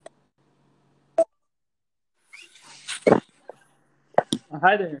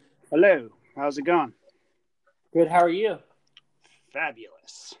Hi there. Hello, how's it going? Good. How are you?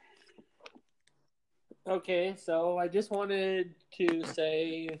 Fabulous. Okay, so I just wanted to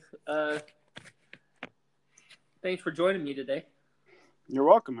say thanks for joining me today. You're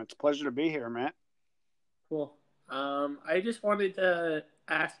welcome. It's a pleasure to be here, Matt. Cool. I just wanted to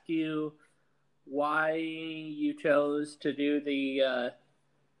ask you why you chose to do the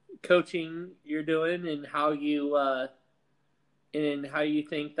coaching you're doing and how you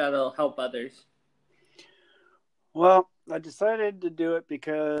think that'll help others. Well, I decided to do it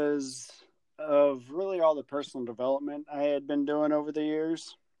because of really all the personal development I had been doing over the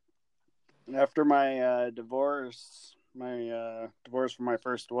years. After my divorce from my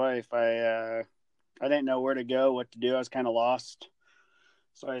first wife, I didn't know where to go, what to do. I was kind of lost.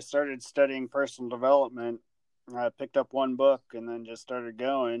 So I started studying personal development. I picked up one book and then just started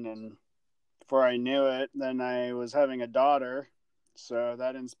going. And before I knew it, then I was having a daughter. So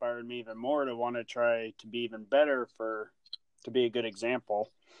that inspired me even more to want to try to be even better to be a good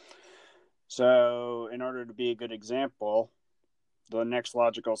example. So in order to be a good example, the next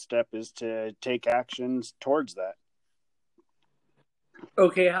logical step is to take actions towards that.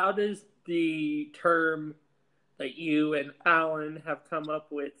 Okay, how does the term that you and Alan have come up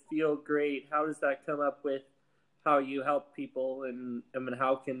with feel great? How does that come up with how you help people, and I mean,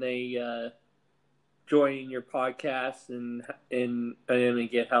 how can they join your podcast and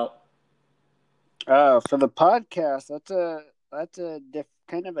get help? For the podcast, that's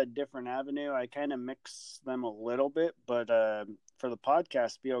kind of a different avenue. I kind of mix them a little bit, but for the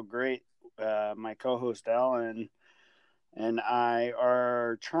podcast, Feel Great, my co-host Alan and I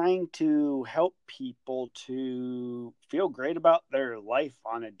are trying to help people to feel great about their life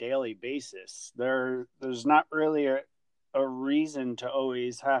on a daily basis. There's not really a reason to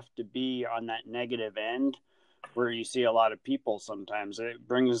always have to be on that negative end where you see a lot of people sometimes. It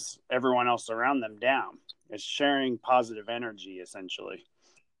brings everyone else around them down. It's sharing positive energy, essentially.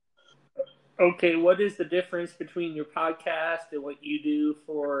 Okay, what is the difference between your podcast and what you do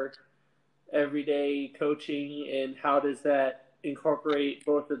for everyday coaching, and how does that incorporate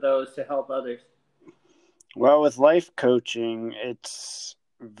both of those to help others? Well, with life coaching, it's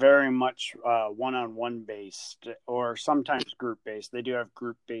very much one-on-one based or sometimes group based. They do have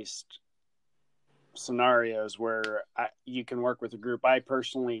group based scenarios where you can work with a group. I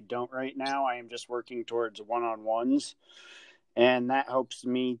personally don't right now. I am just working towards one-on-ones, and that helps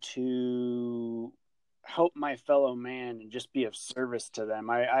me to help my fellow man and just be of service to them.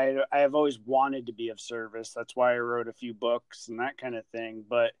 I have always wanted to be of service. That's why I wrote a few books and that kind of thing,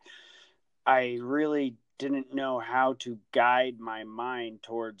 but I really didn't know how to guide my mind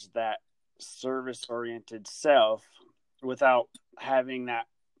towards that service oriented self without having that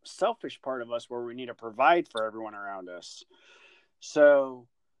selfish part of us where we need to provide for everyone around us. So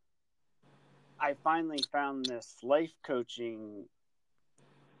I finally found this life coaching,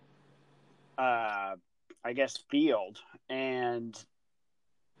 field. And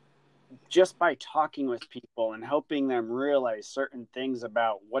just by talking with people and helping them realize certain things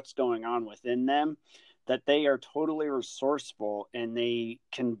about what's going on within them, that they are totally resourceful and they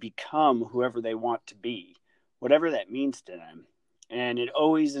can become whoever they want to be, whatever that means to them. And it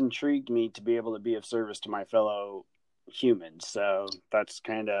always intrigued me to be able to be of service to my fellow humans. So that's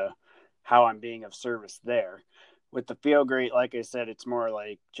kind of how I'm being of service there. With the Feel Great, like I said, it's more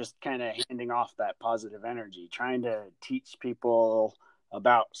like just kind of handing off that positive energy, trying to teach people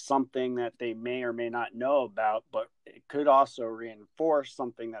about something that they may or may not know about, but it could also reinforce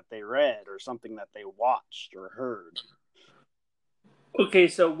something that they read or something that they watched or heard. Okay,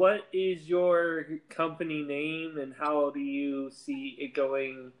 so what is your company name, and how do you see it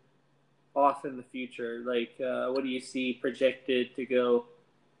going off in the future? Like, what do you see projected to go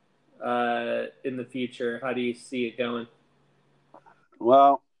in the future? How do you see it going?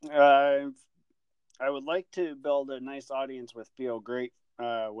 Well, I would like to build a nice audience with Feel Great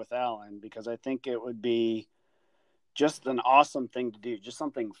with Alan, because I think it would be just an awesome thing to do, just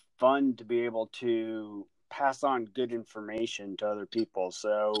something fun to be able to pass on good information to other people.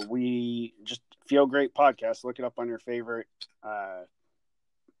 So we just Feel Great podcast. Look it up on your favorite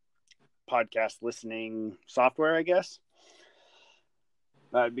podcast listening software, I guess.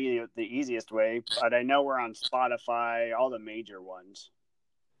 That'd be the easiest way. But I know we're on Spotify, all the major ones.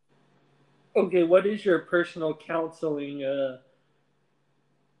 Okay, what is your personal counseling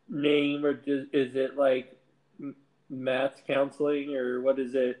name, or is it like math counseling, or what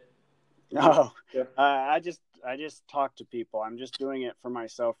is it? No, I just talk to people. I'm just doing it for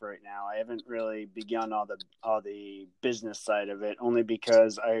myself right now. I haven't really begun all the business side of it, only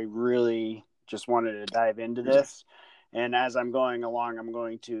because I really just wanted to dive into this. And as I'm going along, I'm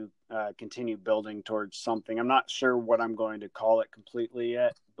going to continue building towards something. I'm not sure what I'm going to call it completely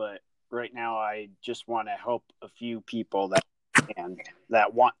yet, but right now I just want to help a few people that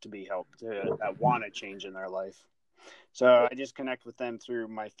want to be helped, that want to change in their life. So I just connect with them through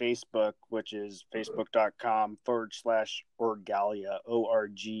my Facebook, which is facebook.com/Orgalia,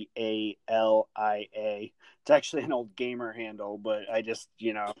 ORGALIA. It's actually an old gamer handle, but I just,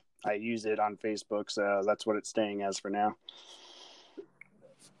 I use it on Facebook, so that's what it's staying as for now.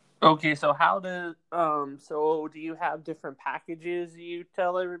 Okay, so so do you have different packages you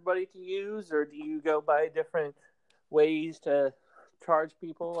tell everybody to use, or do you go by different ways to charge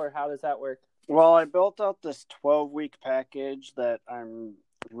people, or how does that work? Well, I built out this 12-week package that I'm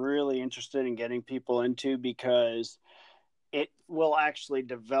really interested in getting people into because it will actually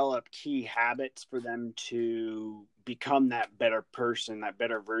develop key habits for them to become that better person, that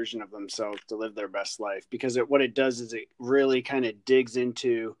better version of themselves to live their best life. Because what it does is it really kind of digs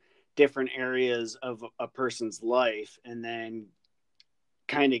into different areas of a person's life and then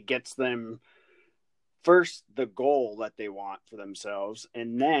kind of gets them first the goal that they want for themselves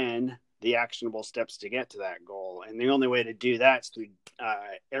and then the actionable steps to get to that goal. And the only way to do that is through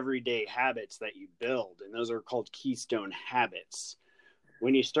everyday habits that you build. And those are called keystone habits.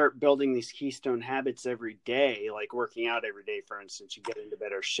 When you start building these keystone habits every day, like working out every day, for instance, you get into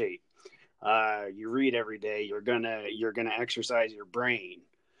better shape. You read every day, you're gonna exercise your brain.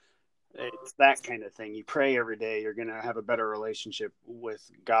 It's that kind of thing. You pray every day, you're gonna have a better relationship with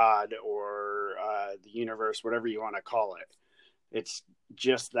God or the universe, whatever you want to call it. It's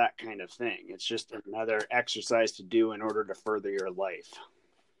just that kind of thing. It's just another exercise to do in order to further your life.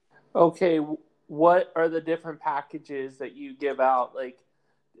 Okay, what are the different packages that you give out? Like,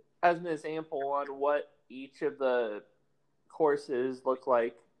 as an example on what each of the courses look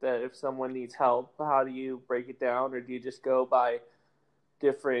like, that if someone needs help, how do you break it down, or do you just go by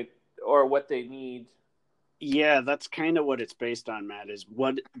different or what they need? Yeah, that's kind of what it's based on, Matt, is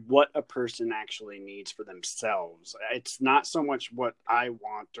what a person actually needs for themselves. It's not so much what I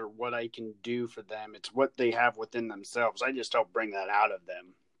want or what I can do for them. It's what they have within themselves. I just help bring that out of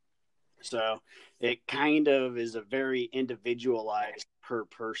them. So it kind of is a very individualized per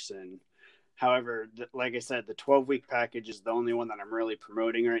person. However, like I said, the 12-week package is the only one that I'm really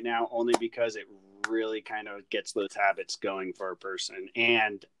promoting right now, only because it really kind of gets those habits going for a person.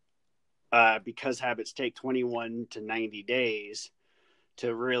 And because habits take 21 to 90 days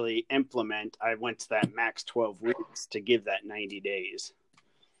to really implement, I went to that max 12 weeks to give that 90 days.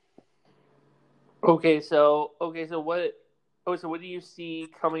 Okay, so what do you see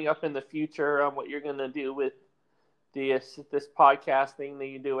coming up in the future on what you're going to do with this podcast thing that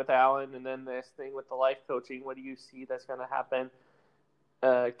you do with Alan, and then this thing with the life coaching? What do you see that's going to happen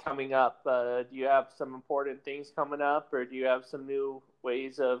coming up? Do you have some important things coming up, or do you have some new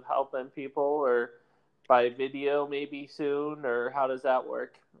ways of helping people, or by video maybe soon, or how does that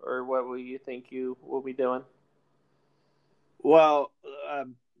work? Or what will you think you will be doing? Well,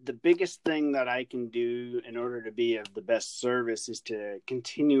 the biggest thing that I can do in order to be of the best service is to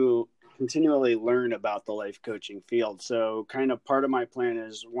continually learn about the life coaching field. So kind of part of my plan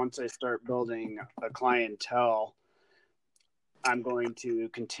is once I start building a clientele, I'm going to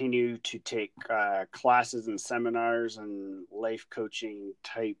continue to take classes and seminars and life coaching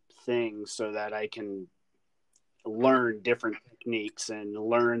type things so that I can learn different techniques and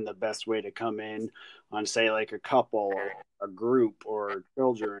learn the best way to come in on, say, like a couple or a group or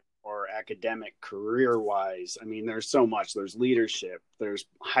children or academic career wise. I mean, there's so much. There's leadership, there's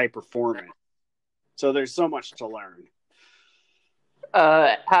high performance. So there's so much to learn.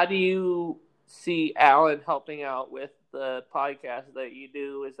 How do you see Alan helping out with the podcast that you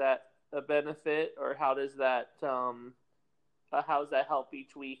do? Is that a benefit, or how does that help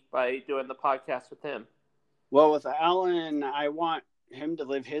each week by doing the podcast with him? Well, with Alan, I want him to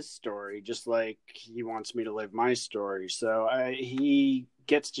live his story just like he wants me to live my story. So he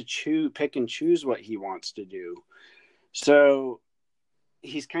gets to pick and choose what he wants to do. So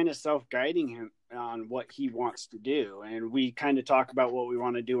he's kind of self-guiding him on what he wants to do. And we kind of talk about what we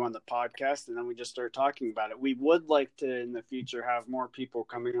want to do on the podcast, and then we just start talking about it. We would like to, in the future, have more people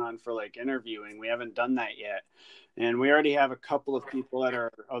coming on for like interviewing. We haven't done that yet. And we already have a couple of people that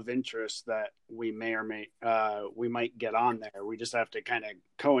are of interest that we may or we might get on there. We just have to kind of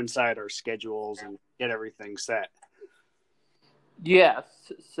coincide our schedules and get everything set. Yes.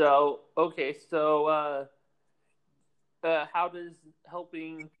 So, okay. So, how does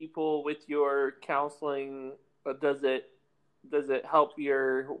helping people with your counseling, does it help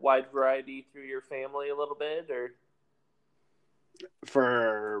your wide variety through your family a little bit, or?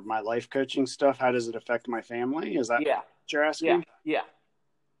 For my life coaching stuff, how does it affect my family? Is that Yeah. what you're Yeah. asking? Yeah.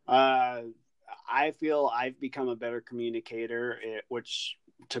 Uh, I feel I've become a better communicator, which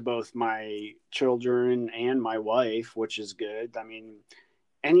to both my children and my wife, which is good. I mean,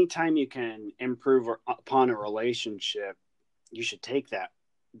 anytime you can improve upon a relationship, you should take that,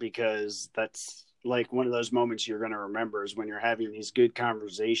 because that's like one of those moments you're going to remember is when you're having these good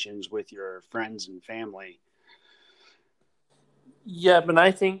conversations with your friends and family. Yeah, but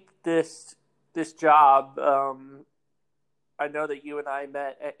I think this job. I know that you and I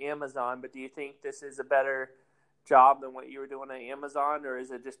met at Amazon, but do you think this is a better job than what you were doing at Amazon, or is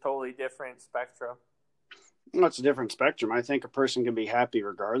it just totally different spectrum? Well, it's a different spectrum. I think a person can be happy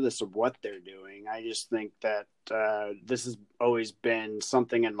regardless of what they're doing. I just think that this has always been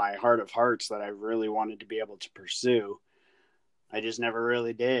something in my heart of hearts that I really wanted to be able to pursue. I just never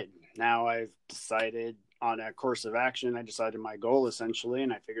really did. Now I've decided on a course of action. I decided my goal essentially,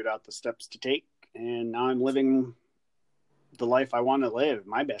 and I figured out the steps to take. And now I'm living the life I want to live,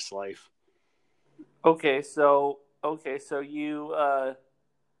 my best life. So so you're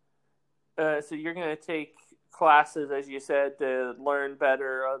going to take classes, as you said, to learn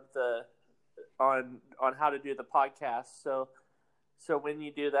better of the on how to do the podcast. So when you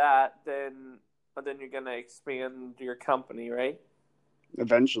do that, then you're going to expand your company, right?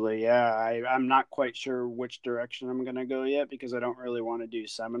 Eventually, yeah. I'm not quite sure which direction I'm going to go yet, because I don't really want to do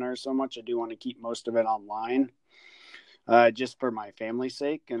seminars so much. I do want to keep most of it online, just for my family's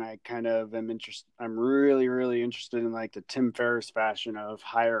sake. And I kind of am interested. I'm really, really interested in like the Tim Ferriss fashion of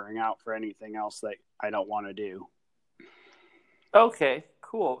hiring out for anything else that I don't want to do. Okay,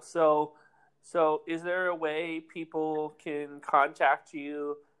 cool. So is there a way people can contact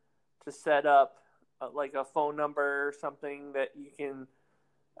you to set up like a phone number or something that you can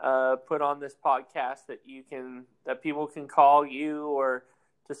put on this podcast that people can call you, or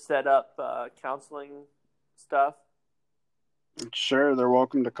to set up counseling stuff? Sure, they're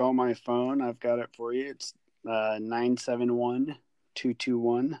welcome to call my phone. I've got it for you. It's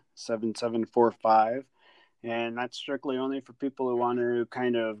 971-221-7745. And that's strictly only for people who want to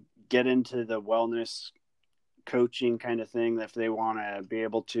kind of get into the wellness coaching kind of thing. If they want to be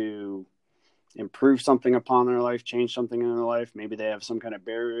able to improve something upon their life, change something in their life, maybe they have some kind of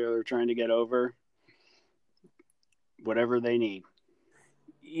barrier they're trying to get over, whatever they need.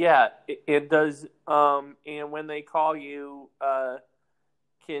 Yeah, it does. And when they call you,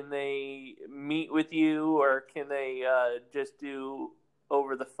 can they meet with you, or can they just do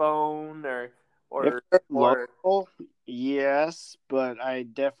over the phone, If or they're or local, yes, but I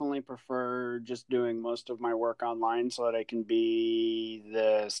definitely prefer just doing most of my work online so that I can be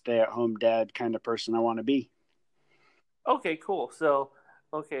the stay-at-home dad kind of person I want to be. Okay, cool. So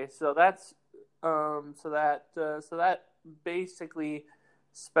that's so that basically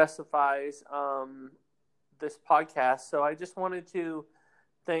specifies this podcast. So I just wanted to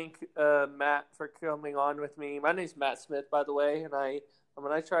thank Matt for coming on with me. My name's Matt Smith, by the way, and I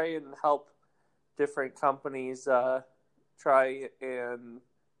try and help different companies try and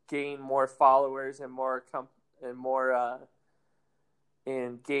gain more followers and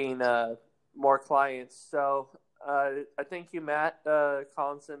and gain more clients. So I thank you, Matt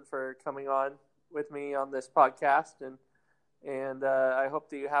Collinson, for coming on with me on this podcast, and I hope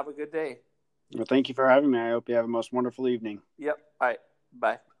that you have a good day. Well, thank you for having me. I hope you have a most wonderful evening. Yep. All right.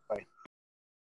 Bye.